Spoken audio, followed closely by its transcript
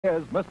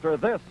Is Mr.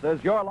 This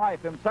Is Your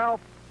Life himself,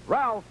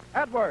 Ralph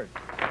Edwards.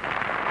 Thank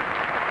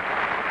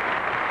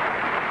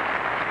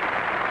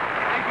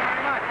you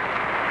very much.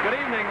 Good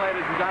evening,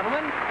 ladies and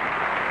gentlemen.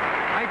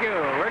 Thank you.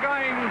 We're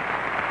going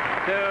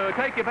to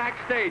take you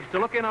backstage to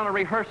look in on a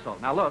rehearsal.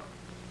 Now, look.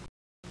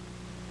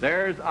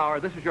 There's our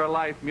This Is Your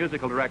Life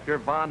musical director,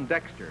 Von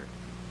Dexter.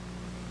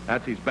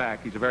 That's his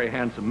back. He's a very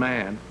handsome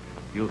man.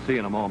 You'll see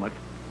in a moment.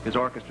 His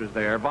orchestra's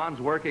there. Von's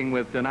working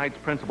with tonight's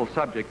principal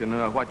subject in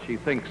what she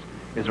thinks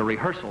is a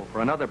rehearsal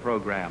for another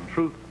program,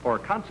 Truth or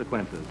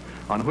Consequences,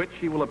 on which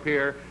she will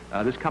appear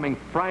this coming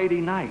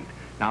Friday night.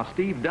 Now,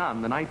 Steve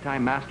Dunn, the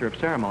nighttime master of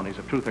ceremonies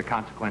of Truth or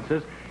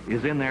Consequences,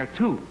 is in there,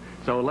 too.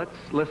 So let's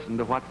listen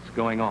to what's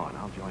going on.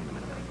 I'll join them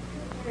in a minute.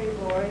 Okay,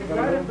 boys,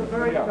 right at the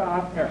very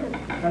top.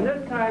 And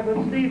this time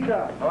with Steve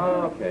Dunn.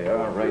 Okay,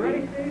 all right.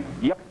 Ready, Steve?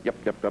 Yep.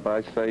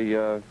 I say,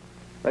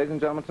 ladies and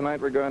gentlemen, tonight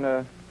we're going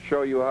to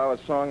show you how a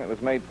song that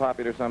was made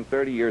popular some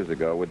 30 years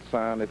ago would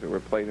sound if it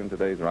were played in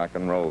today's rock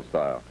and roll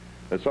style.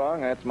 The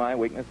song, that's My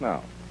Weakness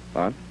Now.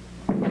 Son?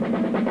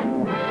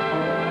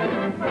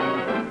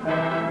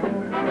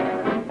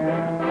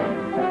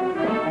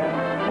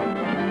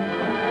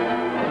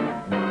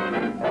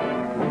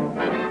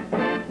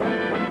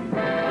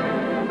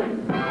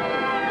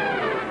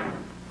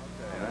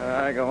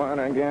 I go on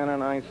again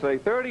and I say,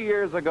 30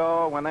 years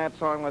ago, when that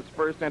song was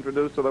first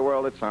introduced to the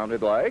world, it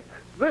sounded like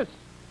this.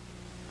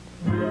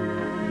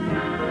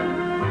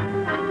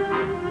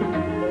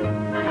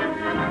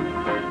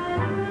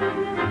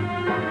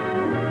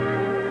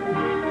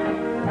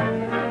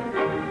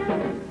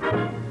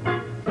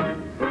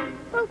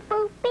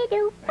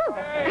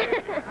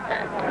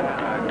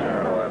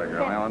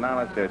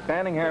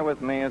 Standing here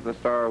with me is the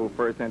star who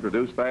first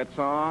introduced that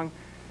song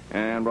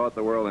and brought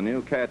the world a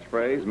new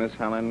catchphrase, Miss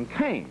Helen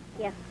Kane.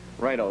 Yes.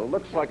 Righto,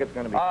 looks like it's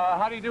going to be...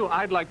 How do you do?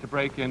 I'd like to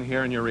break in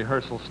here in your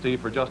rehearsal,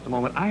 Steve, for just a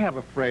moment. I have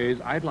a phrase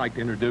I'd like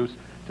to introduce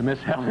to Miss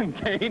Helen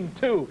Kane,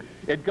 too.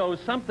 It goes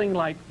something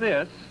like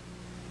this.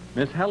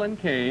 Miss Helen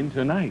Kane,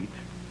 tonight,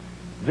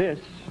 this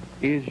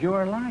is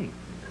your life.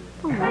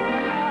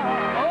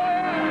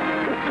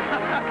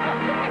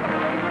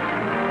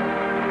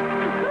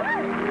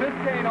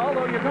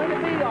 Although you're going to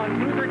be on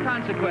Truth or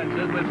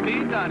Consequences with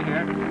Steve Dunn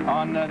here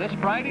on this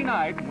Friday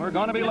night, and we're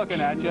going to be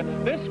looking at you.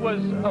 This was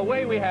a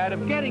way we had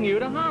of getting you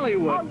to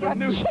Hollywood from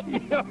New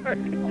York.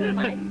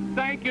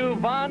 Thank you,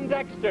 Von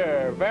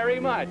Dexter, very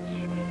much.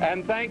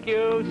 And thank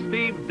you,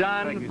 Steve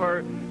Dunn,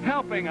 for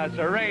helping us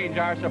arrange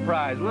our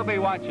surprise. We'll be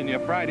watching you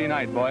Friday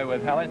night, boy,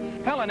 with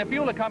Helen. Helen, if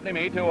you'll accompany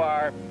me to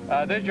our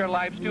This Is Your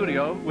Life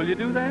studio, will you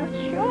do that?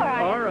 Sure.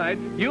 All right.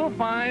 You'll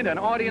find an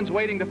audience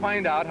waiting to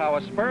find out how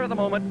a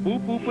spur-of-the-moment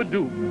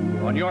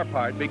boop-boop-a-doop on your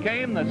part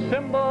became the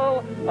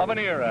symbol of an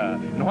era.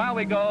 And while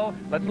we go,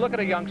 let's look at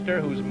a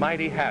youngster who's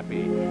mighty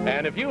happy.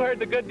 And if you heard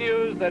the good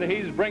news that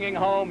he's bringing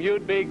home,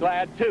 you'd be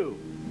glad, too.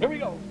 Here we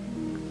go.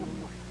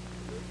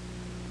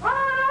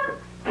 Mom!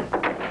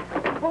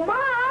 Oh,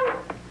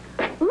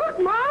 Mom! Look,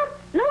 Mom!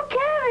 No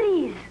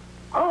cavities!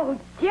 Oh,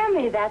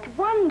 Jimmy, that's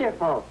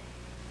wonderful.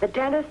 The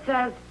dentist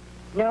says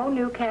no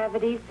new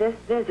cavities this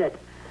visit.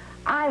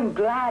 I'm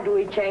glad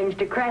we changed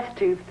to Crest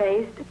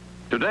toothpaste.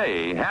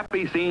 Today,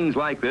 happy scenes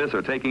like this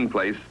are taking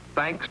place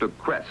thanks to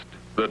Crest,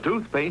 the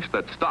toothpaste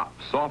that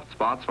stops soft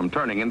spots from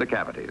turning into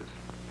cavities.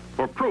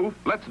 For proof,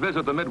 let's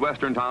visit the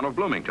Midwestern town of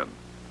Bloomington.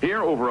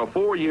 Here, over a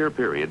 4-year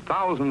period,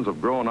 thousands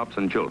of grown-ups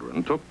and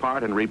children took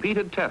part in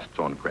repeated tests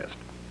on Crest,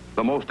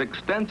 the most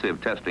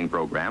extensive testing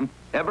program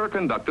ever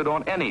conducted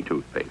on any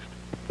toothpaste.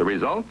 The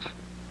results?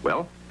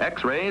 Well,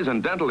 X-rays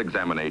and dental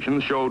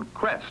examinations showed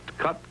Crest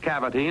cut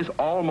cavities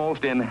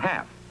almost in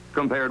half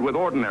compared with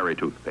ordinary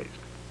toothpaste.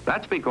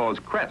 That's because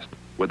Crest,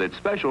 with its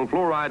special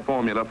fluoride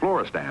formula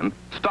Fluoristan,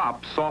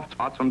 stops soft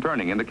spots from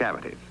turning into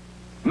cavities.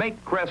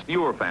 Make Crest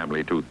your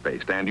family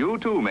toothpaste, and you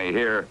too may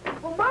hear...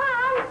 Oh, Mom!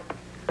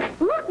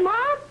 Look,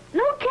 Mom!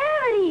 No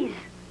cavities!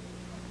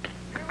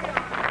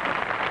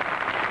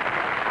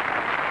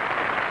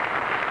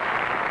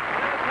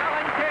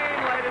 Helen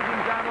Kane, ladies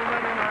and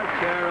gentlemen, in our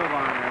chair of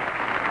honor.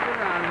 Sit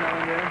down,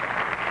 Helen, dear.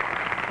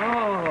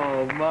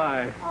 Oh,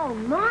 my. Oh,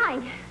 my!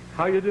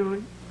 How you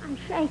doing? I'm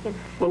shaking.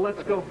 Well,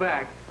 let's go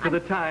back to the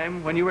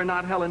time when you were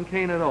not Helen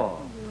Kane at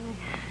all.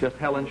 Just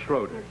Helen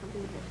Schroeder,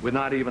 with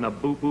not even a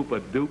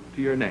boop-boop-a-doop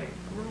to your name.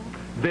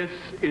 This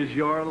is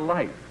your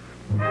life.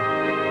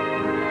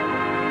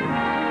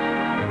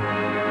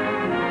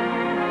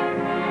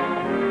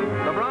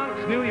 The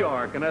Bronx, New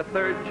York, and a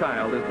third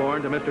child is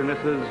born to Mr. and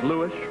Mrs.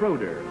 Louis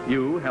Schroeder,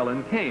 you,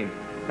 Helen Kane.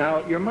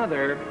 Now, your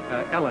mother,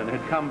 Ellen, had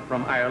come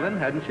from Ireland,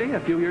 hadn't she, a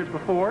few years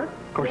before?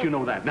 Of course, you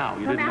know that now.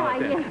 You didn't know it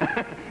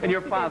then. And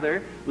your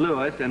father,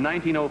 Louis, in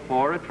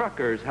 1904, a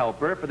trucker's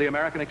helper for the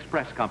American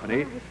Express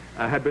Company,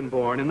 had been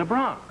born in the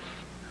Bronx.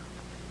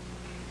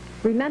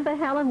 Remember,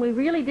 Helen, we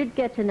really did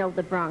get to know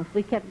the Bronx.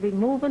 We kept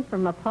moving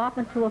from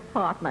apartment to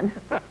apartment.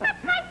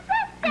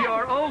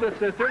 Your oldest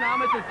sister, now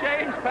Mrs.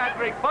 James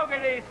Patrick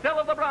Fogarty, still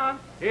of the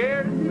Bronx.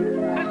 Here's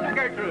Sister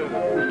Gertrude. I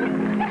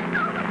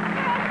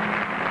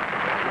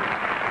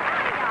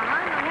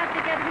have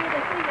to get here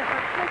to see you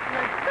for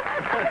Christmas.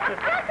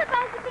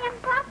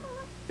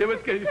 It was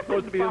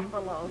supposed to be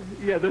Buffalo.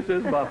 Yeah, this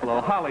is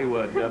Buffalo,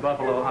 Hollywood,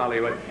 Buffalo,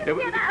 Hollywood.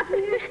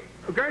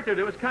 Gertrude,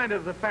 it was kind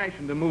of the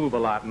fashion to move a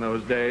lot in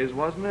those days,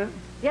 wasn't it?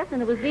 Yes,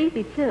 and it was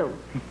easy, too.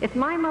 If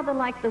my mother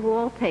liked the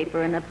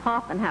wallpaper in a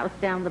Poffin house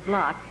down the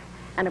block,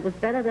 and it was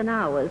better than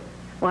ours,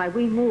 why,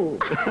 we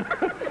moved.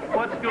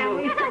 What school?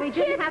 And we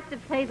didn't have to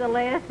pay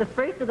the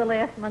first of the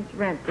last month's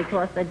rent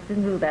because they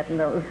didn't do that in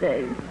those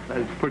days.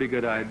 That's a pretty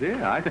good idea.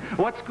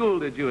 What school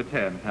did you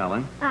attend,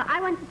 Helen? I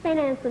went to St.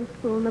 Anselm's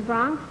School in the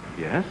Bronx.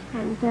 Yes.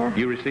 And,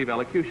 You receive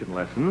elocution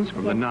lessons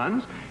from the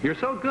nuns. You're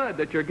so good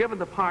that you're given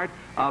the part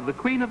of the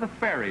Queen of the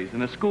Fairies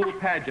in a school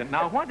pageant.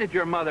 Now, what did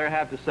your mother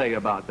have to say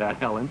about that,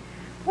 Helen?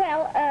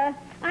 well,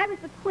 I was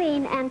the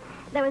queen, and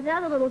there was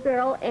another little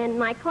girl in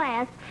my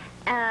class.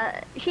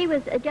 She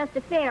was just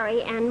a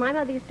fairy, and my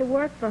mother used to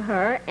work for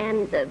her,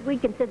 and we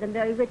considered them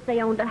very rich.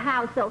 They owned a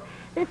house. So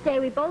this day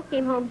we both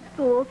came home from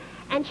school,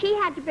 and she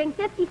had to bring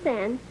 50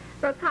 cents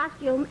for a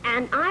costume,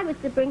 and I was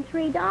to bring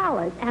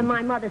 $3. And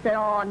my mother said,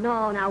 oh,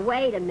 no, now,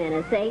 wait a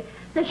minute, see?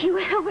 So she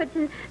went over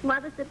to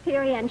Mother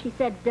Superior, and she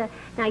said,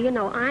 now, you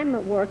know, I'm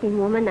a working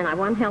woman, and I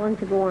want Helen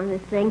to go on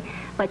this thing.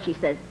 But she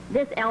says,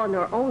 this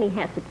Eleanor only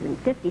has to bring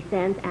 50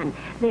 cents, and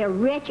they're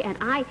rich, and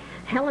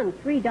Helen,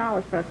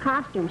 $3 for a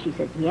costume. She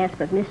says, yes,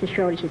 but Mrs.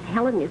 Schroeder, she says,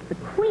 Helen is the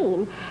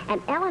queen,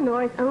 and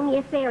Eleanor is only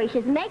a fairy. She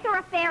says, make her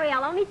a fairy,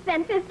 I'll only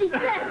spend 50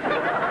 cents.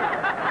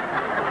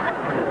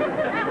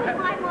 That was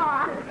my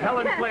ma.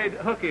 Helen played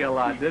hooky a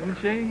lot, didn't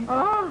she?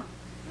 Oh,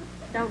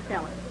 don't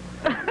tell her.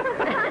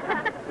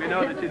 We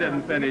know that she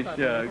didn't finish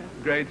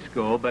grade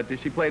school, but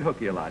she played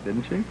hooky a lot,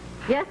 didn't she?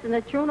 Yes, and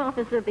the truant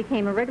officer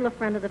became a regular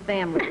friend of the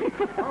family.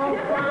 Oh,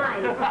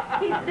 fine.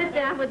 He'd sit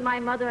down with my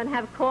mother and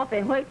have coffee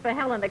and wait for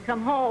Helen to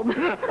come home.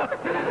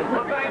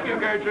 Well, thank you,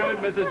 Gertrude.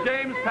 Mrs.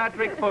 James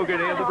Patrick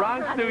Fogarty of the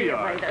Bronx, New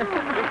York. We'll see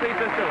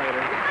sister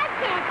later. I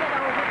can't get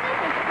over it. This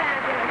is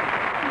fabulous.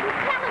 You're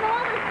telling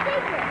all the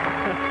secrets.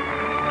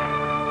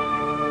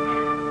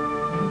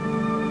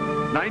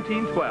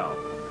 1912.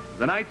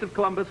 The Knights of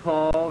Columbus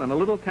Hall, and a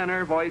little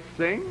tenor voice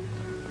sings.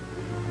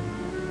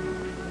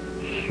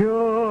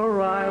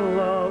 Sure, I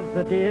love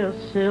the dear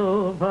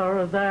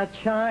silver that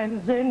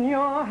shines in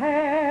your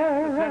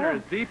hair. The tenor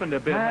has deepened a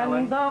bit,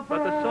 Helen, but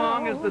the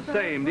song is the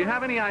same. Do you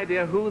have any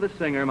idea who the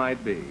singer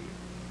might be?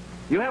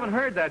 You haven't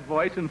heard that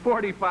voice in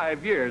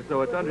 45 years,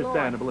 so it's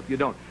understandable if you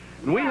don't.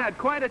 And we had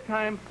quite a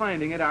time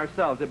finding it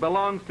ourselves. It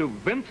belongs to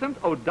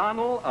Vincent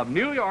O'Donnell of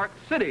New York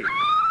City.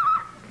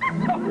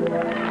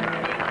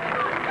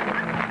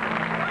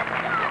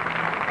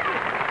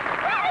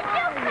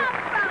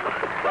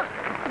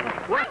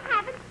 I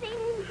haven't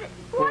seen him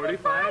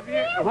 45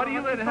 years. What do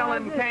you and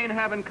Helen Kane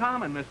have in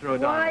common, Mr.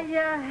 O'Donnell? Why,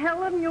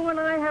 Helen, you and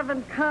I have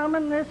in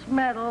common this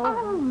medal.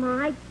 Oh,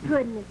 my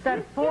goodness.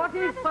 That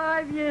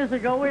 45 years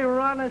ago we were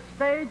on a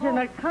stage in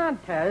a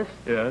contest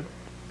Yes.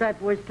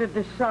 that was to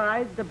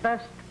decide the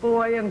best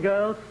boy and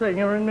girl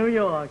singer in New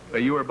York.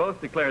 You were both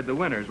declared the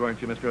winners,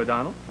 weren't you, Mr.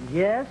 O'Donnell?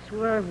 Yes,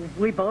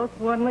 we both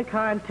won the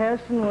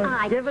contest and were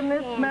I given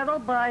this can't. medal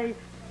by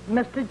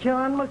Mr.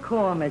 John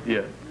McCormick.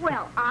 Yes.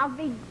 Well, I'll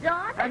be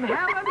darned. And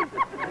Helen,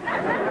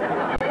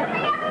 I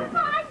haven't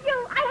found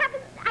you.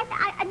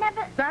 I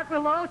never... that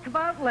will all come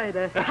out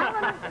later.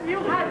 Helen, you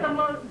had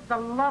the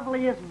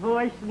loveliest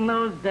voice in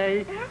those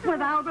days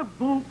without a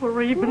boop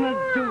or even a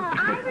doop.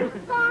 Irish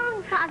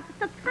song,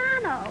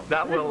 soprano.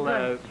 That will,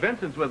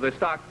 Vincent's with the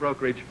stock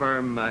brokerage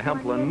firm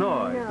Hempel &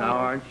 Noyes, now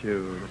aren't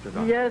you, Mr.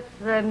 O'Donnell? Yes,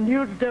 and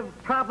you'd have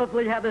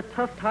probably had a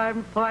tough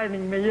time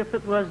finding me if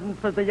it wasn't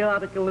for the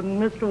article in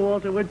Mr.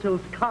 Walter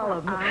Winchell's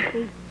column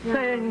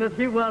saying that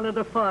he wanted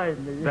to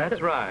find me.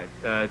 That's right.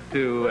 Helen,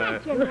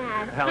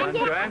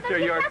 to answer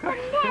your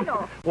question,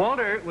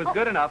 Walter was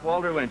good enough,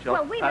 Walter Winchell,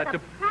 Well, we were the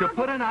to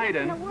put an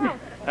item. You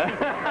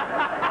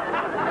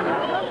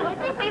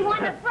think we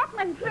won the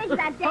Brooklyn Bridge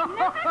that day,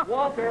 remember?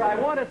 Walter, I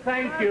want to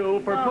thank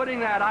you for putting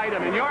that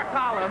item in your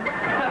column.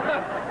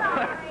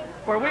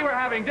 For we were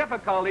having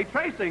difficulty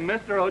tracing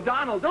Mr.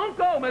 O'Donnell. Don't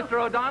go, Mr.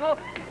 O'Donnell.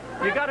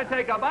 You got to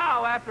take a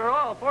bow, after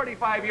all,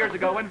 45 years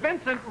ago. When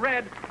Vincent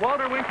read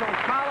Walter Winchell's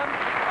column,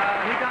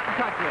 he got in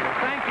touch with us.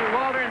 Thank you,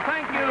 Walter, and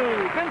thank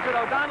you, Vincent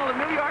O'Donnell of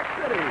New York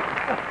City.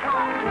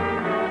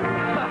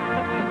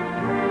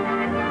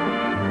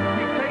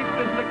 You've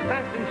tasted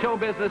success in show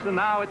business, and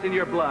now it's in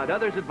your blood.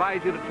 Others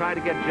advise you to try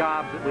to get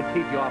jobs that would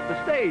keep you off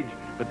the stage.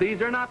 But these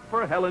are not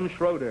for Helen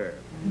Schroeder.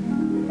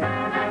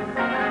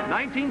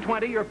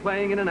 1920, you're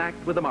playing in an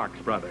act with the Marx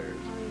Brothers.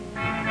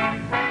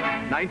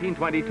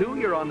 1922,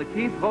 you're on the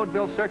Keith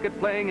Vaudeville circuit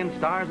playing in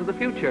Stars of the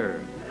Future.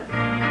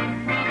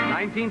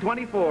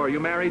 1924, you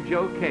marry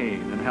Joe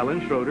Kane, and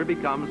Helen Schroeder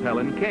becomes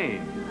Helen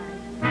Kane.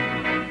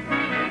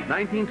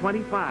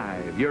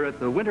 1925, you're at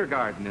the Winter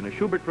Garden in a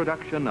Schubert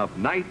production of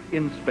Night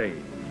in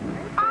Spain.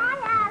 I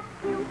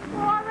asked you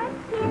for a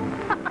kiss.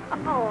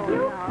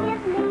 You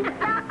give me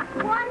just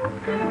one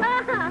kiss,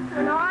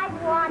 and I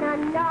want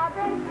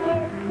another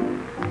kiss.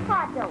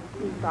 Oh, don't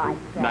keep on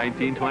saying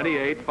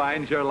 1928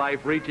 finds your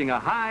life reaching a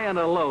high and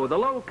a low. The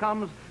low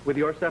comes with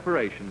your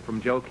separation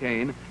from Joe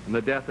Kane and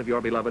the death of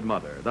your beloved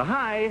mother. The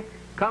high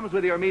comes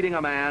with your meeting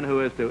a man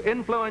who is to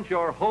influence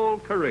your whole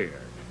career.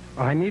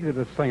 I needed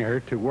a singer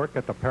to work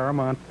at the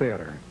Paramount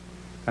Theater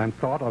and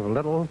thought of a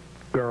little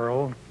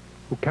girl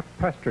who kept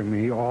pestering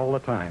me all the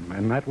time,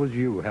 and that was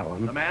you,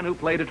 Helen. The man who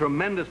played a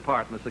tremendous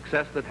part in the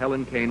success that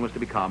Helen Kane was to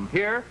become.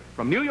 Here,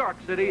 from New York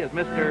City, is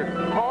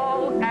Mr.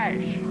 Paul Ash.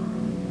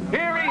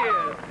 Here he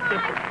is.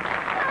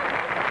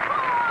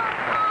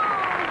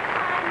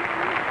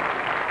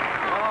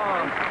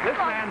 Oh, this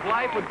man's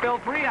life would fill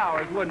 3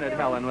 hours, wouldn't it,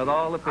 Helen, with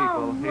all the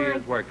people he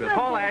has worked with.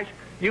 Paul Ash,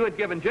 you had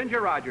given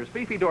Ginger Rogers,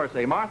 Fifi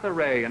D'Orsay, Martha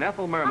Ray, and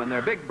Ethel Merman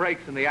their big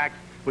breaks in the acts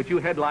which you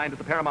headlined at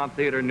the Paramount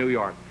Theater in New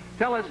York.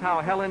 Tell us how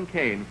Helen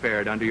Kane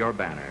fared under your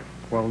banner.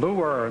 Well, Lou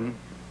Warren,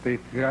 the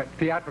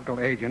theatrical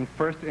agent,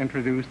 first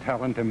introduced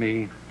Helen to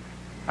me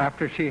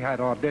after she had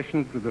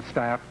auditioned with the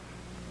staff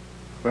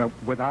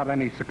without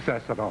any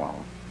success at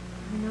all.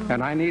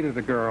 And I needed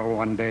a girl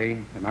one day,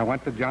 and I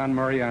went to John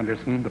Murray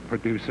Anderson, the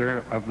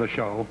producer of the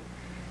show,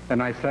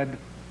 and I said,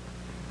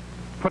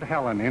 put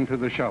Helen into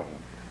the show.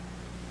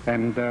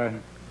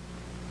 And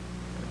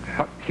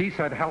he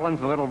said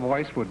Helen's little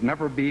voice would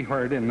never be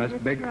heard in this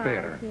big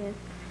theater. Yes.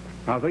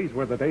 Now, these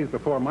were the days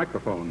before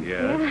microphones.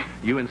 Yes. Yeah.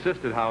 You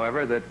insisted,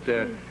 however,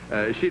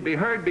 that she'd be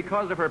heard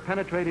because of her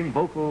penetrating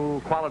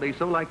vocal quality,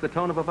 so like the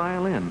tone of a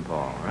violin,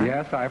 Paul, right?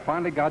 Yes, I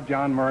finally got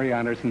John Murray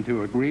Anderson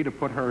to agree to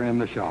put her in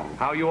the show.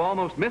 How you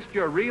almost missed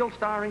your real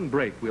starring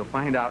break, we'll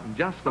find out in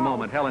just a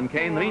moment, Helen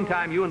Kane. In the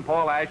meantime, you and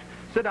Paul Ash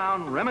sit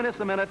down,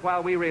 reminisce a minute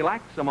while we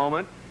relax a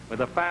moment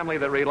with a family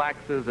that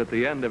relaxes at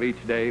the end of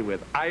each day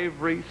with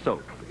Ivory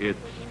soap. It's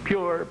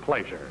pure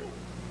pleasure.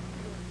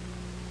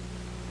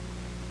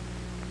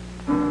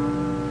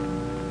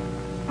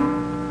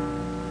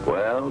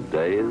 Well,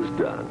 day is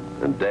done,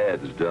 and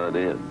Dad's done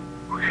in.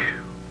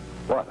 Whew,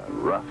 what a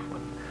rough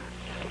one.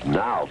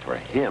 Now for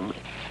him,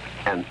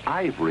 an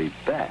ivory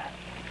bath.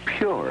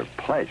 Pure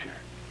pleasure.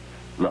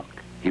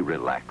 Look, he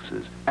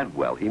relaxes, and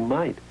well he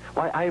might.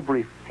 Why,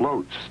 Ivory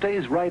floats,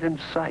 stays right in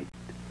sight.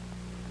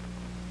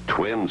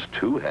 Twins,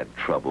 too, had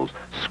troubles,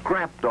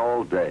 scrapped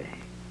all day.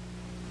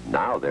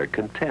 Now they're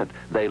content.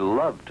 They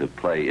love to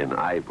play in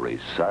Ivory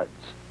suds.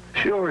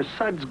 Sure,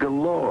 suds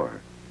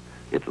galore.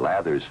 It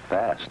lathers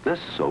fast. This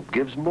soap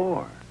gives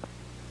more.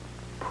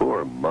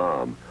 Poor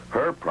Mom.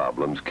 Her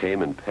problems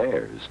came in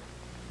pairs.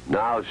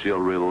 Now she'll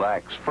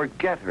relax,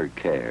 forget her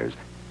cares.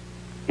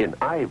 In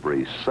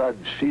Ivory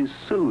suds, she's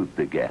soothed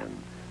again.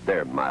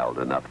 They're mild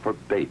enough for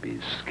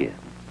baby's skin.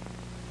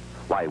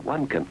 Why,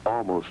 one can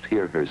almost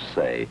hear her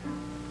say,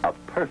 a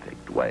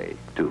perfect way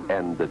to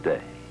end the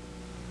day.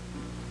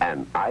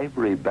 An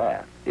Ivory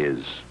bath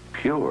is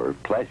pure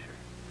pleasure.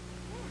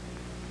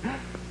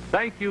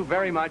 Thank you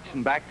very much,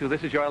 and back to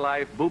This Is Your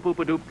Life,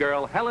 Boop-Boop-a-Doop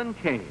Girl, Helen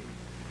Kane.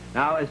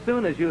 Now, as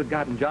soon as you had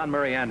gotten John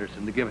Murray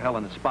Anderson to give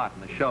Helen a spot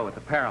in the show at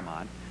the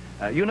Paramount,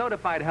 you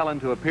notified Helen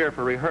to appear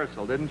for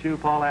rehearsal, didn't you,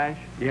 Paul Ash?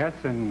 Yes,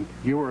 and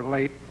you were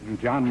late, and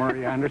John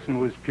Murray Anderson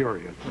was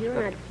furious.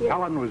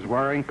 Helen was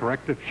wearing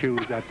corrective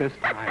shoes at this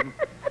time,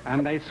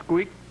 and they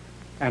squeaked,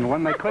 and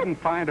when they couldn't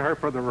find her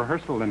for the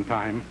rehearsal in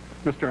time,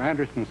 Mr.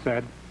 Anderson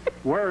said,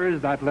 where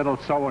is that little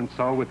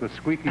so-and-so with the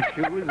squeaky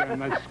shoes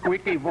and the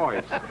squeaky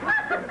voice?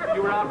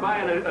 You were out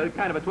buying a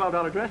kind of a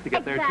 $12 dress to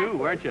get there, too,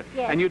 weren't you?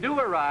 Yes. And you do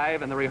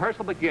arrive, and the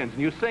rehearsal begins,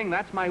 and you sing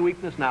That's My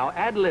Weakness Now,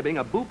 ad-libbing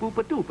a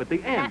boop-boop-a-doop at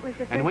the end.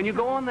 And when you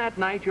go on that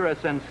night, you're a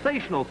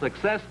sensational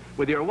success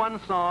with your one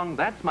song,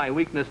 That's My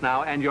Weakness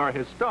Now, and your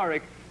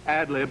historic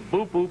ad-lib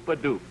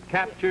Boop-Boop-a-Doop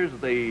captures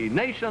the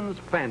nation's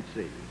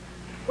fancy.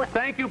 What?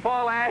 Thank you,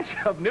 Paul Ash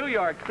of New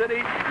York City.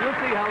 You'll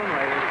see Helen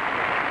later.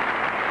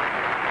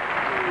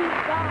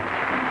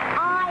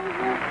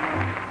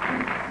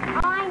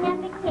 I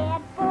never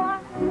cared for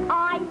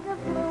eyes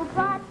of blue,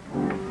 but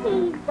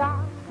he's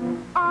got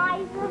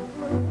eyes of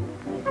blue,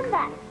 and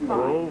that's my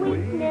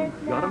weakness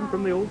now. Got them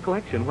from the old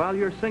collection while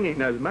you're singing.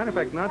 Now, as a matter of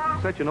fact,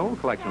 not such an old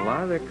collection. A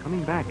lot of they're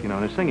coming back, you know,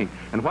 and they're singing.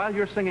 And while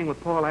you're singing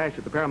with Paul Ash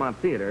at the Paramount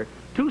Theater,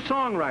 two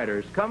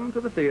songwriters come to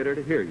the theater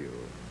to hear you.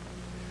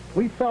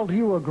 We felt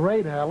you were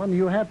great, Helen.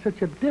 You had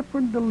such a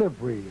different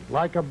delivery,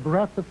 like a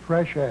breath of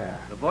fresh air.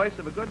 The voice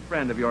of a good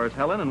friend of yours,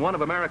 Helen, and one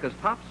of America's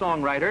top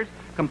songwriters,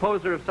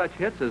 composer of such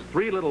hits as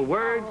Three Little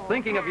Words,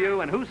 Thinking of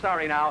You, and Who's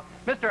Sorry Now,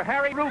 Mr.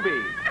 Harry Ruby.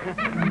 Now,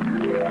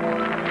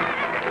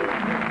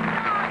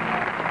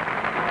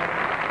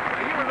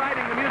 you were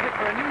writing the music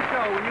for a new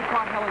show when you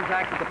caught Helen's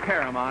act at the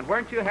Paramount,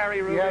 weren't you,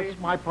 Harry Ruby? Yes,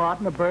 my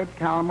partner, Bert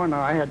Calmer, and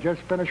I had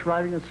just finished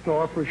writing a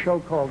score for a show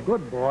called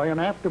Good Boy,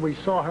 and after we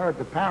saw her at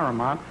the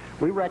Paramount,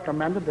 we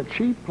recommended that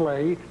she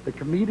play the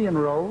comedian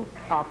role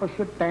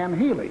opposite Dan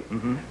Healy.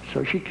 Mm-hmm.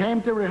 So she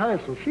came to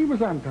rehearsal. She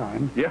was on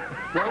time. Yeah.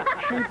 Well,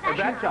 at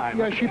that time.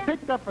 Yeah, she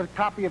picked up a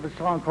copy of a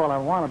song called I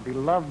Want to Be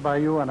Loved by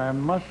You, and I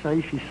must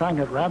say she sang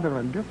it rather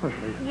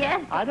indifferently.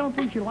 Yes. I don't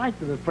think she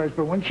liked it at first,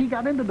 but when she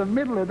got into the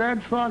middle of that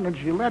song and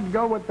she let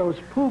go with those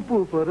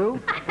poo-poo-a-doop,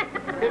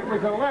 It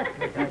was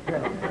electric, I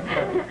tell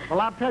you.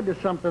 Well, I'll tell you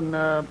something.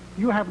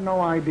 You have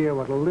no idea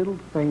what a little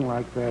thing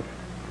like that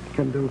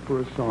can do for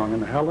a song.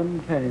 And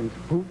Helen Kane's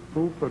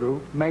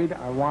Boop-Boop-a-Doop made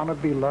I Wanna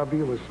Be Love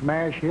You a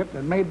smash hit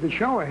and made the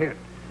show a hit.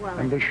 Well,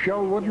 and the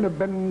show wouldn't have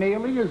been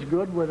nearly as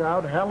good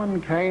without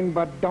Helen Kane,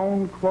 but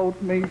don't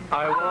quote me.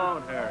 I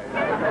won't,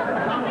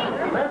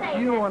 Harry. Let's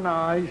you and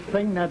I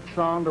sing that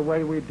song the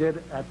way we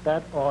did at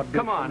that audition.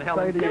 Come on,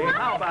 Helen Kane.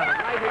 How about it?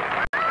 Right here.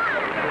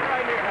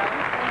 Right here, Helen.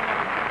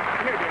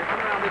 Here, dear. Come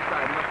around this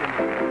side and look in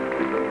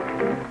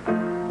here.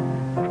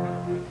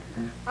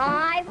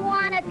 I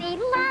wanna be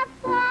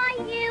loved by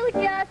you,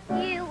 just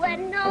you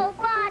and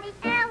nobody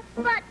else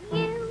but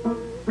you.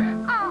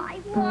 I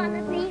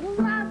wanna be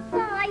loved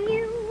by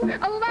you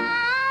alone.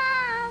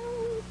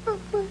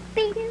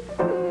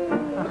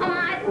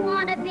 I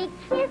wanna be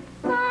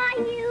kissed by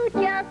you,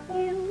 just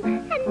you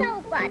and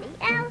nobody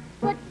else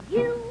but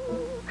you.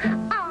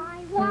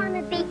 I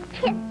wanna be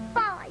kissed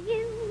by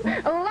you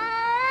alone.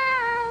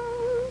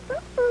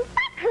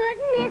 I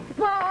couldn't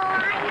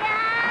aspire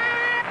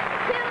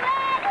to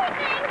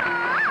anything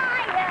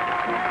higher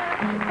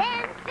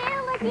than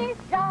feel a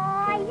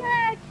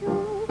desire to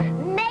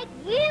make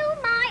you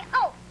my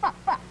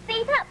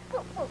feet up.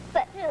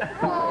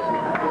 I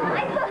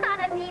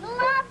wanna be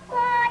loved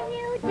by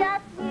you,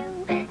 just you,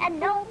 and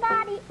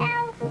nobody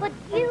else but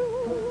you.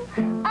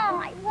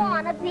 I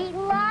wanna be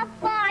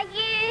loved by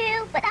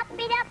you, but up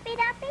it up it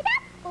up it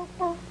up, boop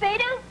boop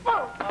it up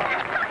boop.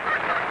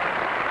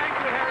 Thank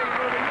you, Harry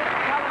Ruby. We'll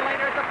see Helen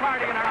later at the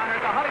party in our honor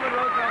at the Hollywood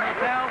Roosevelt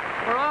Hotel,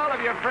 where all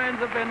of your friends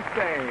have been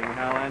staying,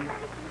 Helen.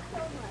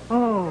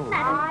 Oh.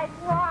 I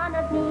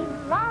wanna be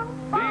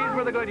loved by These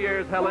were the good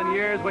years, Helen,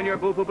 years when your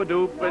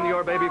Boop-Boop-a-Doop and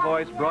your baby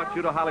voice brought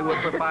you to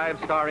Hollywood for 5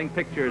 starring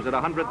pictures at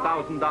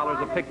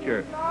 $100,000 a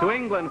picture, to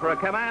England for a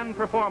command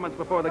performance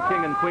before the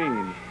King and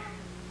Queen.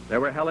 There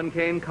were Helen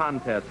Kane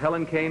contests,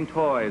 Helen Kane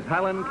toys,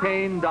 Helen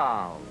Kane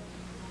dolls.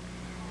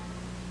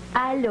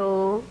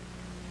 Hello,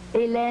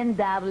 Helen,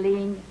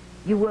 darling.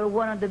 You were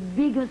one of the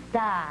biggest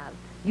stars.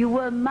 You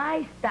were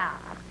my star.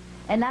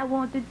 And I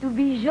wanted to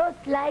be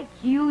just like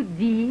you,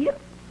 dear.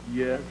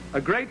 Yes.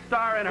 A great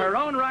star in her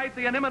own right,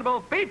 the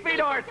inimitable Fifi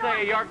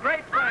D'Orsay, your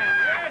great friend.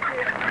 Yes,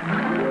 yes.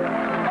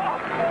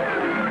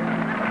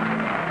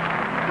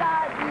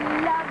 God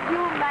love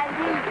you, my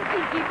little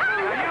Fifi.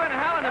 You and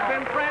Helen have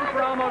been friends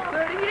for almost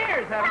 30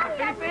 years, haven't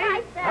you,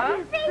 Fifi? Huh?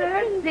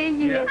 30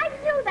 years. I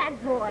knew that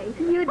voice.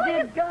 You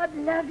did. God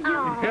love you.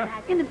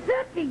 Oh, In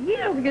 30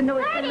 years, you know,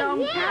 it's a 30 long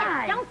years.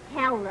 time. Don't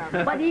tell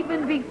them. But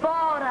even before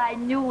I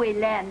knew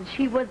Helen,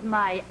 she was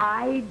my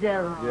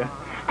idol. Yeah.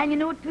 And you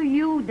know, to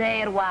you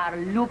there who are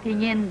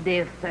looking in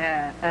this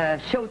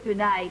show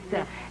tonight,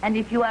 and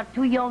if you are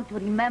too young to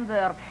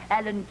remember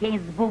Helen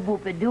Kane's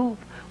Boop-Boop-a-Doop,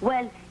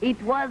 well,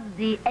 it was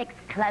the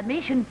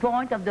exclamation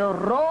point of the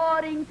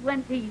roaring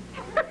 20s.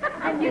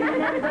 And you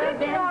remember You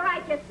did all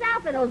right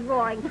yourself in those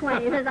roaring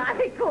 20s, as I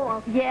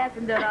recall. Yes,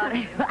 and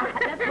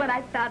that's when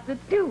I started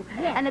too.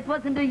 Yes. And it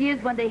was in the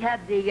years when they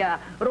had the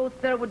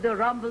roadster with the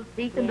rumble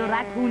seat and the Yeah.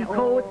 raccoon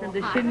coats and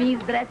the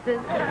chemise dresses.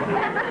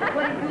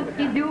 What did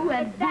you do?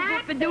 And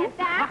Boop-Boop-a-Doop?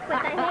 That,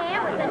 with the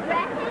hair, with the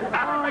dresses,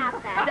 all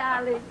about that.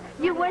 Darling,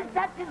 you were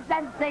such a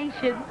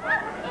sensation.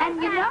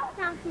 And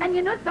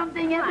you know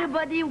something,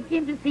 everybody who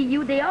came to see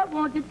you, they all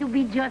wanted to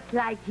be just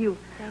like you.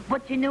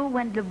 But you know,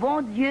 when le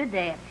bon Dieu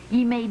there,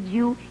 he made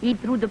you, he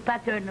threw the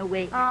pattern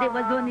away. There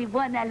was only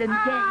one Helen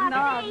Kane.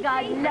 Oh,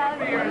 God love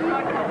You're you.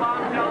 such a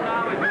bombshell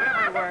now as you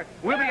ever were.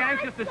 We'll be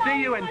anxious to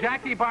see you in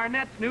Jackie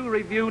Barnett's new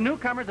review,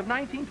 Newcomers of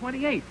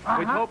 1928,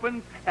 which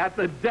opens at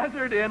the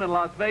Desert Inn in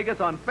Las Vegas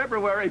on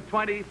February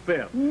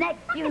 25th.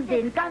 Next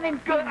Tuesday, come and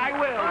see Good, me. I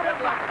will.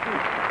 Good luck.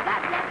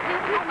 God bless you.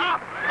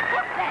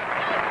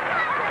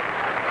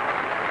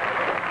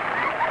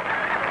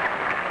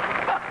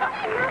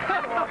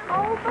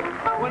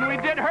 When we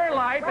did her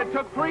life, it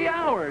took 3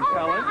 hours,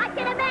 Helen. I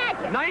can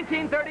imagine.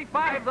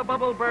 1935, the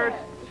bubble burst.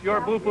 Your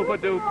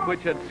Boop-Boop-a-Doop,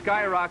 which had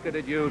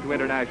skyrocketed you to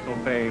international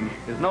fame,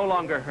 is no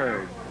longer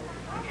heard.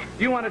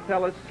 Do you want to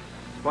tell us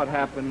what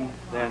happened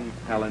then,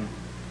 Helen?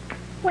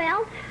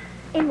 Well,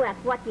 in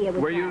what year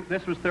was Were that? you?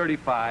 This was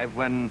 35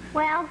 when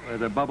Well,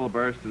 the bubble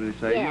burst, as they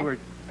say. Yes. You were.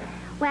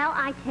 well,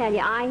 I tell you,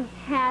 I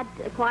had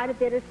quite a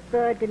bit of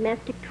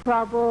domestic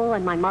trouble,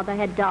 and my mother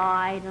had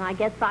died, and I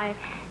guess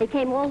it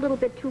came all a little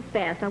bit too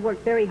fast. I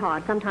worked very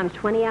hard, sometimes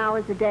 20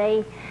 hours a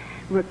day,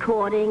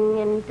 recording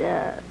and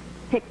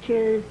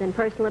pictures and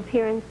personal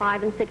appearance,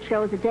 5 and 6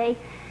 shows a day.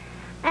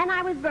 And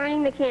I was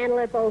burning the candle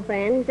at both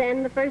ends,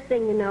 and the first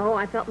thing you know,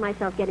 I felt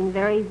myself getting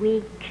very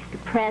weak,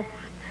 depressed,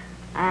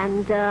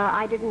 and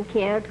I didn't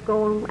care to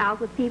go out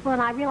with people,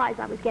 and I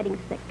realized I was getting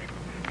sick.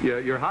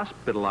 You're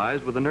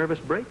hospitalized with a nervous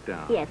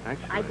breakdown. Yes,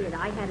 actually. I did.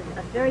 I had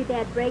a very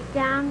bad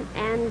breakdown,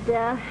 and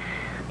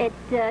it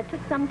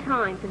took some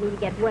time for me to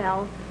get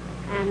well.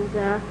 And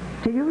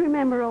do you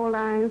remember Old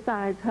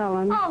Ironsides,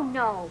 Helen? Oh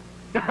no.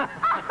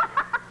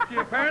 She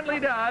apparently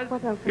does.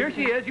 What else? Here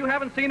she is. You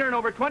haven't seen her in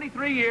over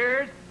 23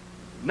 years.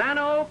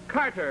 Nano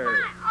Carter.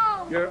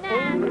 Oh, Your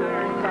Nano. old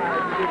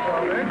Ironside, you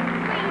call her.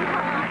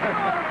 Sweetheart.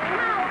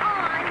 Oh, how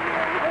are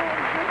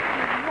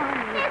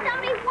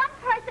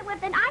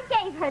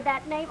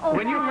name. Oh,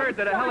 when you heard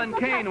that Helen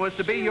Kane was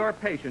to be your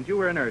patient, you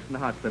were a nurse in the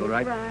hospital,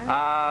 right?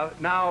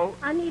 Now,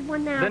 I need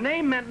one now. the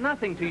name meant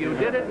nothing to you,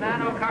 did it,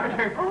 Nano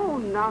Carter? Oh,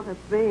 not a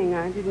thing.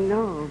 I didn't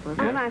know. But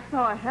when I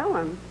saw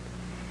Helen,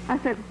 I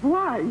said,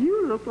 why,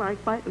 you look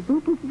like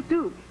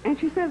Boop-Boop-a-Doop. And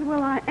she said,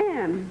 well, I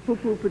am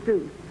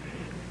Boop-Boop-a-Doop.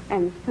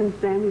 And since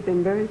then, we've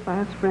been very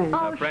fast friends.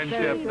 A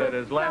friendship that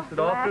has lasted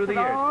all through the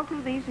years. All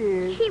through these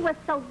years. She was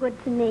so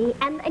good to me.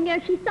 And, you know,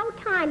 she's so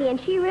tiny, and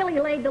she really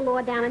laid the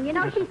law down. And, you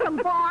know, she's from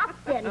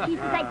Boston. She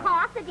used to say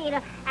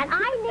Pasadena. And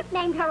I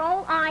nicknamed her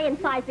Old Iron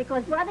Size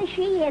because, brother,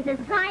 she is as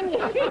tiny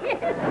as she is.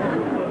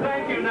 Well,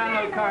 thank you,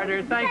 Nano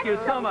Carter. Thank you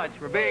so much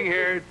for being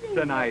here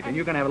tonight. And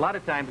you're going to have a lot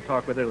of time to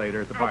talk with her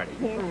later at the party.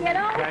 Get over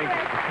Thank it.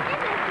 you.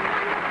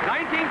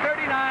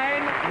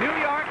 1939, New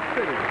York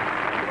City.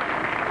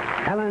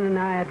 Helen and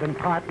I had been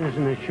partners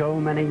in a show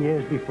many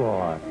years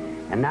before,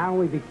 and now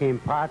we became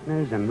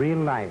partners in real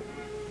life.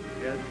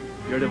 Yes,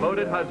 your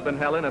devoted husband,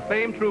 Helen, a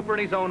famed trooper in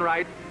his own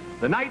right,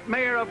 the night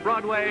mayor of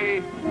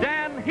Broadway,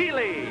 Dan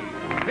Healy.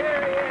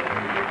 Here he is.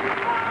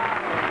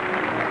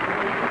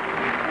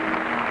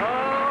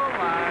 Oh,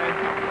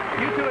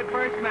 my. You two at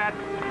first met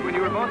when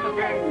you were both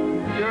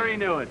appearing. Sure he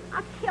knew it.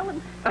 I'll kill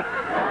him.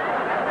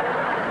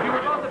 You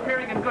were both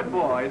appearing in Good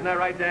Boy, isn't that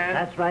right, Dan?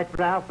 That's right,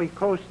 Ralph. We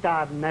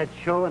co-starred in that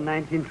show in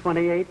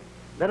 1928,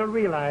 little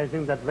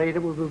realizing that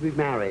later we will be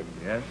married.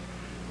 Yes.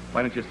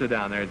 Why don't you sit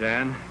down there,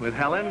 Dan, with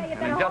Helen,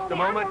 and in just a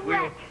moment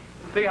we'll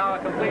see how a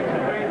complete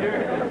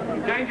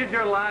stranger changes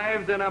your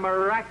lives in a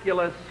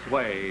miraculous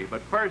way.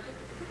 But first,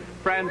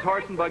 friends,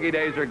 horse and buggy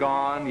days are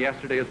gone,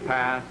 yesterday is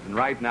past, and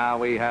right now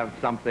we have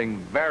something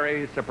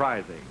very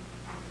surprising.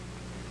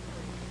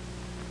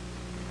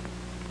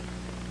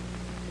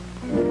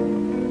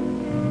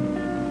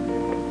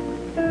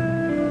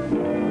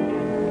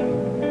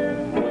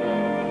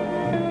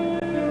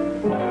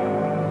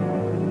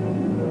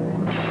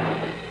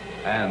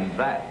 And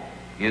that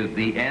is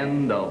the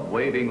end of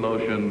waving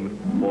lotion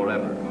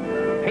forever.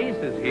 Pace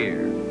is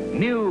here.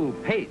 New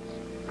Pace.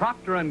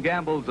 Procter &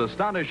 Gamble's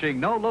astonishing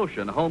no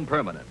lotion home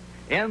permanent.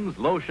 Ends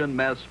lotion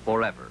mess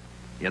forever.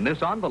 In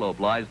this envelope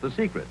lies the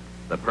secret.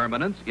 The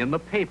permanent's in the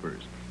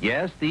papers.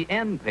 Yes, the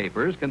end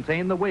papers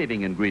contain the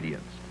waving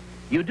ingredients.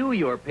 You do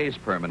your Pace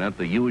permanent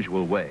the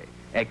usual way,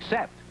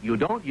 except you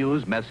don't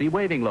use messy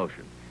waving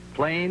lotion.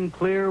 Plain,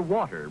 clear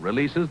water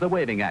releases the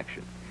waving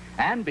action.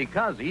 And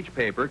because each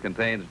paper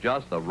contains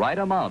just the right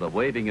amount of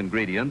waving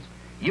ingredients,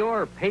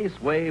 your Pace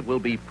wave will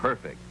be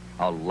perfect.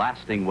 A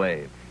lasting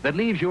wave that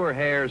leaves your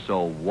hair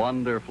so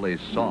wonderfully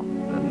soft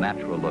and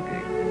natural looking.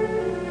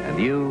 And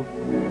you,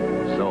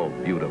 so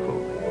beautiful.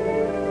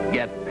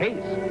 Get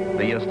Pace,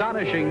 the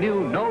astonishing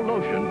new no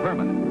lotion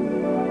permanent.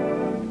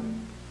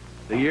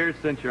 The years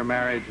since your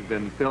marriage have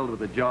been filled with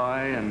the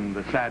joy and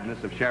the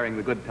sadness of sharing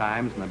the good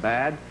times and the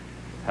bad.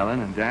 Helen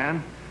and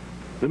Dan.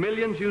 The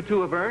millions you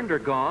two have earned are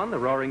gone. The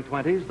roaring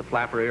 20s, the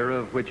flapper era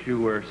of which you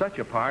were such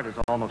a part, is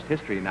almost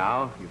history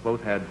now. You've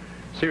both had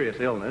serious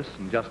illness,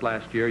 and just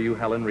last year you,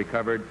 Helen,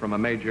 recovered from a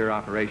major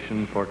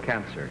operation for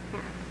cancer.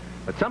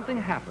 But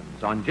something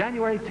happens. On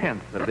January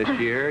 10th of this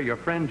year, your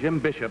friend Jim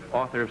Bishop,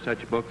 author of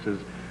such books as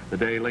The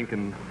Day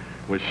Lincoln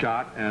Was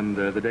Shot and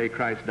The Day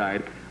Christ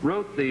Died,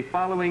 wrote the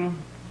following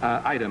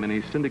item in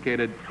his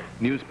syndicated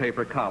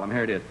newspaper column.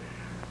 Here it is.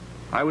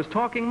 I was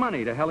talking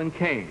money to Helen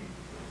Kane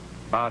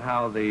about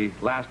how the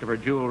last of her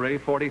jewelry,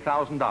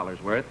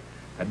 $40,000 worth,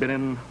 had been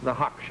in the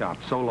hock shop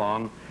so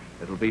long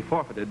it'll be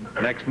forfeited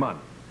next month.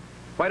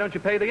 Why don't you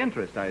pay the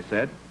interest, I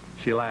said.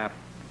 She laughed.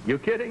 You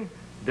kidding?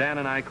 Dan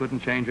and I couldn't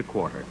change a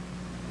quarter.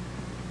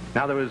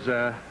 Now, there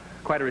was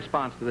quite a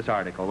response to this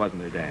article,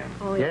 wasn't there, Dan?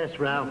 Oh, yes,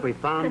 Ralph. We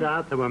found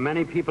out there were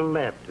many people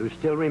left who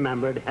still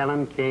remembered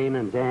Helen Kane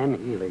and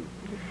Dan Healy.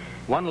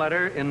 One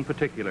letter in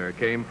particular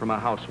came from a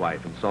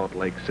housewife in Salt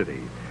Lake City.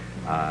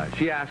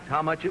 She asked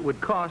how much it would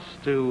cost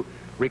to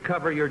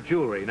recover your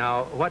jewelry.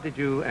 Now, what did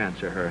you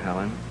answer her,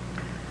 Helen?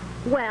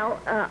 Well,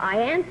 I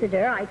answered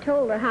her. I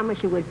told her how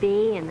much it would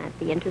be and that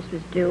the interest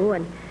was due,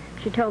 and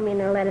she told me in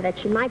her letter that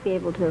she might be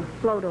able to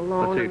float a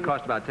loan. Let's see, it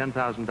cost about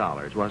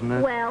 $10,000, wasn't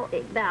it? Well,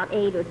 about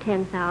 $8,000 or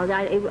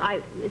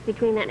 $10,000. It's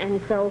between that,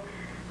 and so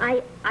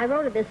I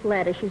wrote her this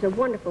letter. She's a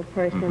wonderful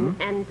person,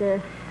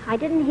 and I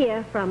didn't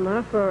hear from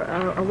her for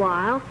a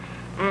while,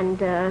 and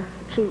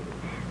she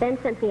then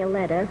sent me a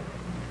letter.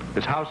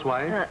 This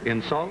housewife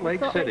in Salt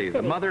Lake City,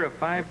 the mother of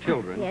 5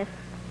 children. Yes.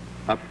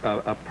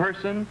 A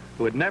person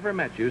who had never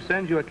met you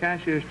sends you a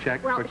cashier's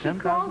check for $10,000. Well, she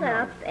called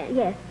up,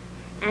 yes,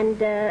 and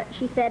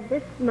she said,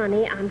 this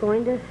money, I'm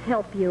going to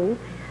help you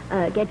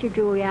get your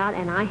jewelry out,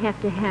 and I have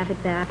to have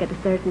it back at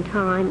a certain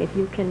time. If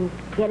you can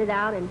get it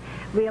out and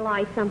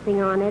realize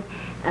something on it,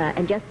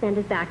 and just send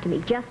it back to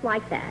me, just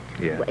like that.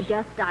 Yes.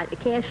 Just a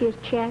cashier's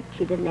check.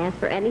 She didn't ask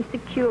for any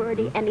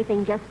security,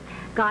 anything, just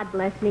God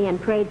bless me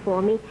and prayed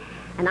for me.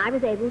 And I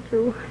was able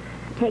to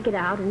take it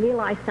out and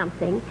realize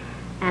something.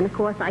 And, of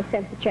course, I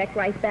sent the check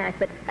right back.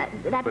 But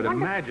that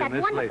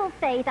wonderful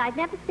fate, I've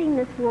never seen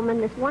this woman,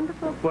 this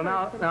wonderful Well,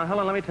 now,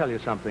 Helen, let me tell you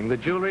something. The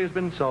jewelry has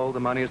been sold. The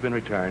money has been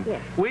returned. Yes.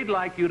 We'd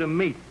like you to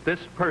meet this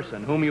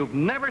person whom you've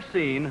never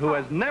seen, who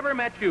has never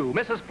met you,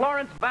 Mrs.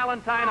 Florence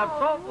Valentine of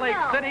Salt Lake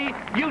City,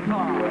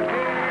 Utah. Here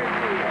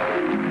she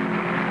is.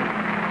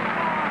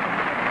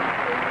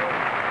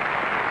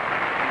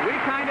 We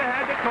kind of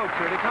had to coax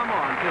her to come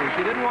on, too.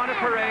 She didn't want to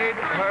parade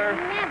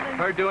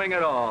her doing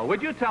it all.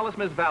 Would you tell us,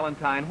 Miss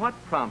Valentine, what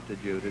prompted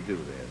you to do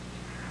this?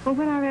 Well,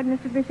 when I read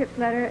Mr. Bishop's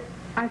letter,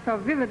 I so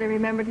vividly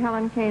remembered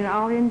Helen Kane and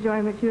all the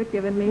enjoyment you had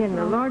given me, and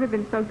the Lord had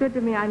been so good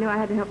to me, I knew I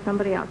had to help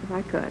somebody else if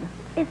I could.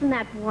 Isn't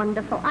that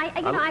wonderful?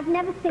 I've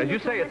never seen... As you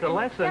say, it's a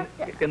lesson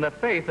in the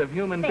faith of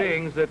human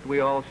beings that we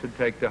all should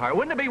take to heart.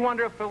 Wouldn't it be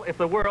wonderful if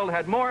the world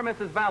had more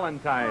Mrs.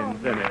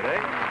 Valentines in it,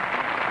 eh?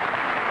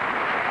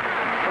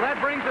 Well, that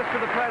brings us to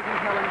the present,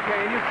 Helen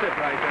Kane. You sit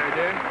right there,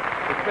 dear.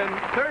 It's been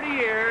 30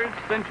 years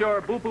since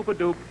your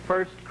Boop-Boop-a-Doop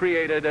first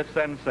created a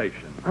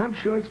sensation. I'm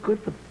sure it's good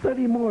for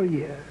 30 more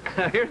years.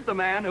 Here's the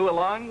man who,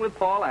 along with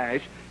Paul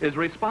Ash, is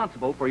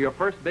responsible for your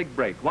first big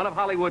break. One of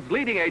Hollywood's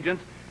leading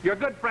agents, your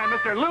good friend,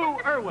 Mr. Lou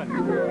Irwin. So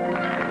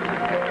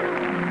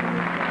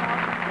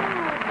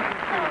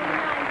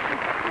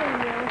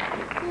nice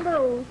to see you.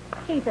 Lou,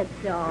 he's a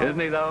dog. Isn't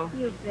he, though?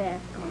 You bet.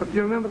 Do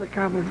you remember the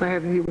comments I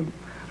had when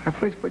I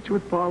first put you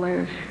with Paul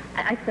Ash?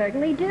 I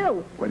certainly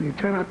do. Well, you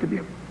turned out to be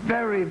a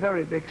very,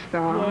 very big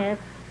star. Yes.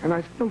 And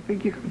I still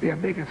think you could be a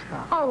bigger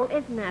star. Oh,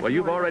 isn't that Well,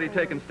 you've wonderful? already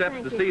taken steps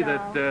Thank to you, see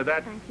Carl.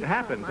 that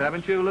happens,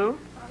 haven't you, Lou?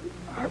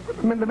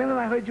 The minute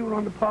I heard you were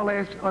on the Paul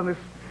Ash, on this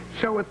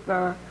show with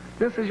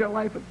This Is Your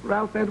Life with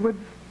Ralph Edwards,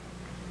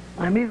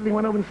 I immediately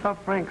went over and saw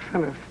Frank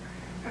Sinus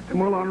at the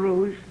Moulin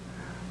Rouge.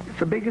 It's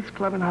the biggest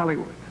club in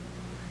Hollywood.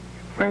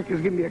 Frank has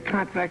given me a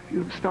contract for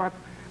you to start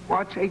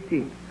March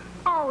 18th.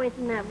 Oh,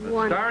 isn't that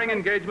wonderful? Starring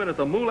engagement at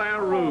the Moulin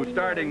Rouge,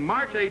 starting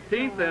March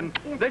 18th, and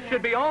this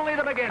should be only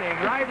the beginning,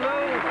 right, Lou?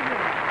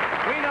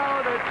 We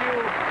know that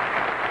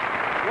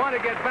you want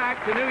to get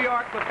back to New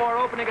York before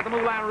opening at the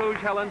Moulin Rouge,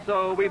 Helen,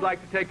 so we'd like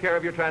to take care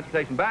of your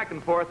transportation back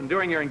and forth, and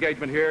during your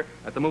engagement here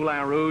at the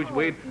Moulin Rouge,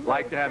 we'd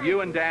like to have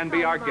you and Dan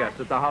be our guests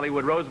at the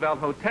Hollywood Roosevelt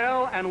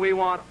Hotel, and we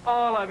want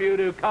all of you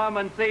to come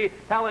and see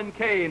Helen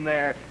Kane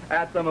there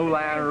at the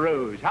Moulin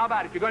Rouge. How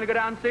about it? You're going to go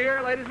down and see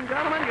her, ladies and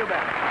gentlemen? You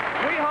bet.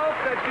 We hope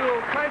that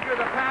you'll treasure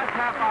the past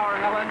half hour,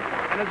 Helen,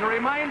 and as a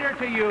reminder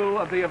to you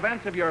of the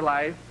events of your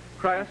life,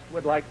 Crest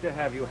would like to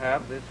have you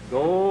have this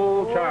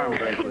gold charm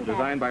bracelet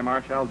designed by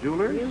Marshall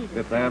Jewelers,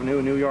 Fifth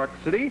Avenue, New York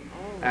City.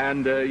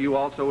 And you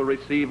also will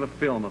receive a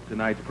film of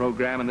tonight's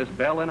program and this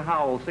Bell &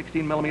 Howell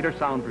 16mm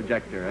sound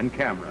projector and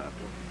camera.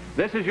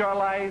 This is your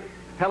life,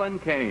 Helen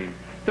Kane.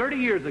 30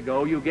 years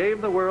ago, you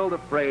gave the world a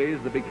phrase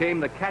that became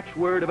the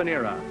catchword of an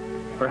era.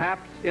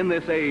 Perhaps in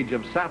this age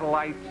of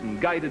satellites and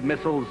guided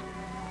missiles,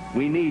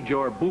 we need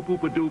your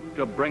Boop-Boop-a-Doop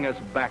to bring us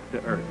back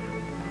to Earth.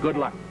 Good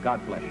luck.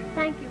 God bless you.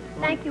 Thank you.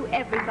 Thank you,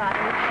 everybody.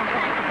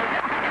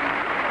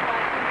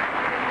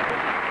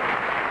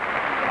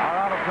 Our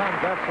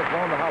out-of-town jets have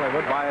flown to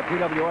Hollywood via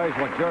TWA's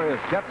luxurious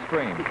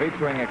Jetstream,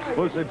 featuring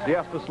exclusive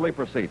siesta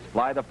sleeper seats.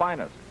 Fly the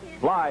finest.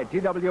 Fly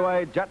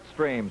TWA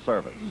Jetstream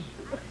service.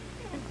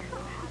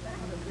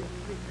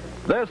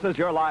 This Is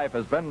Your Life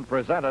has been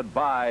presented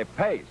by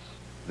Pace,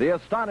 the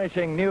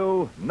astonishing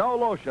new No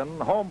Lotion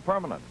Home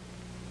Permanent.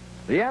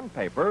 The end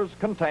papers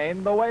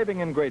contain the waving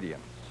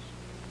ingredients.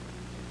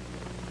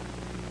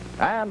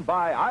 And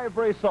by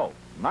Ivory soap,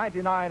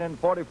 99 and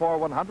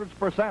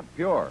 44/100%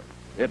 pure.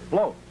 It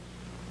floats.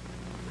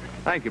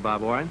 Thank you,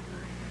 Bob Warren.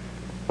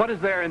 What is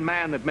there in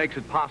man that makes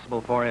it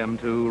possible for him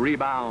to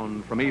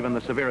rebound from even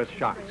the severest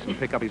shocks and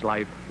pick up his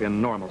life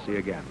in normalcy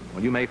again?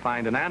 Well, you may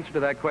find an answer to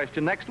that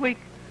question next week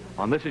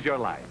on This Is Your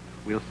Life.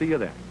 We'll see you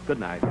then. Good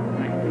night.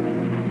 Thank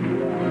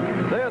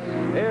you. This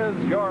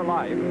Is Your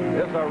Life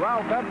is a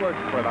Ralph Edwards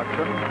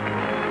production,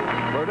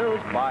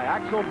 produced by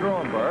Axel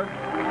Gruenberg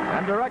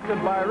and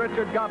directed by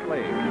Richard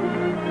Gottlieb.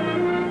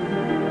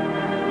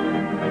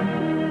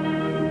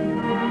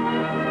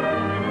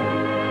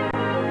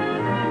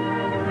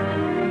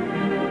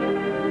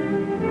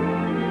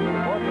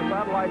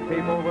 Satellite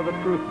people with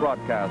a truth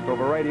broadcast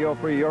over Radio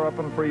Free Europe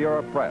and Free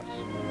Europe Press.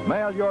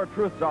 Mail your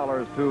truth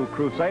dollars to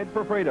Crusade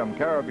for Freedom,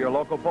 care of your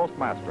local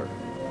postmaster.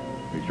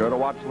 Be sure to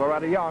watch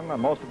Loretta Young on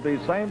most of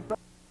these same...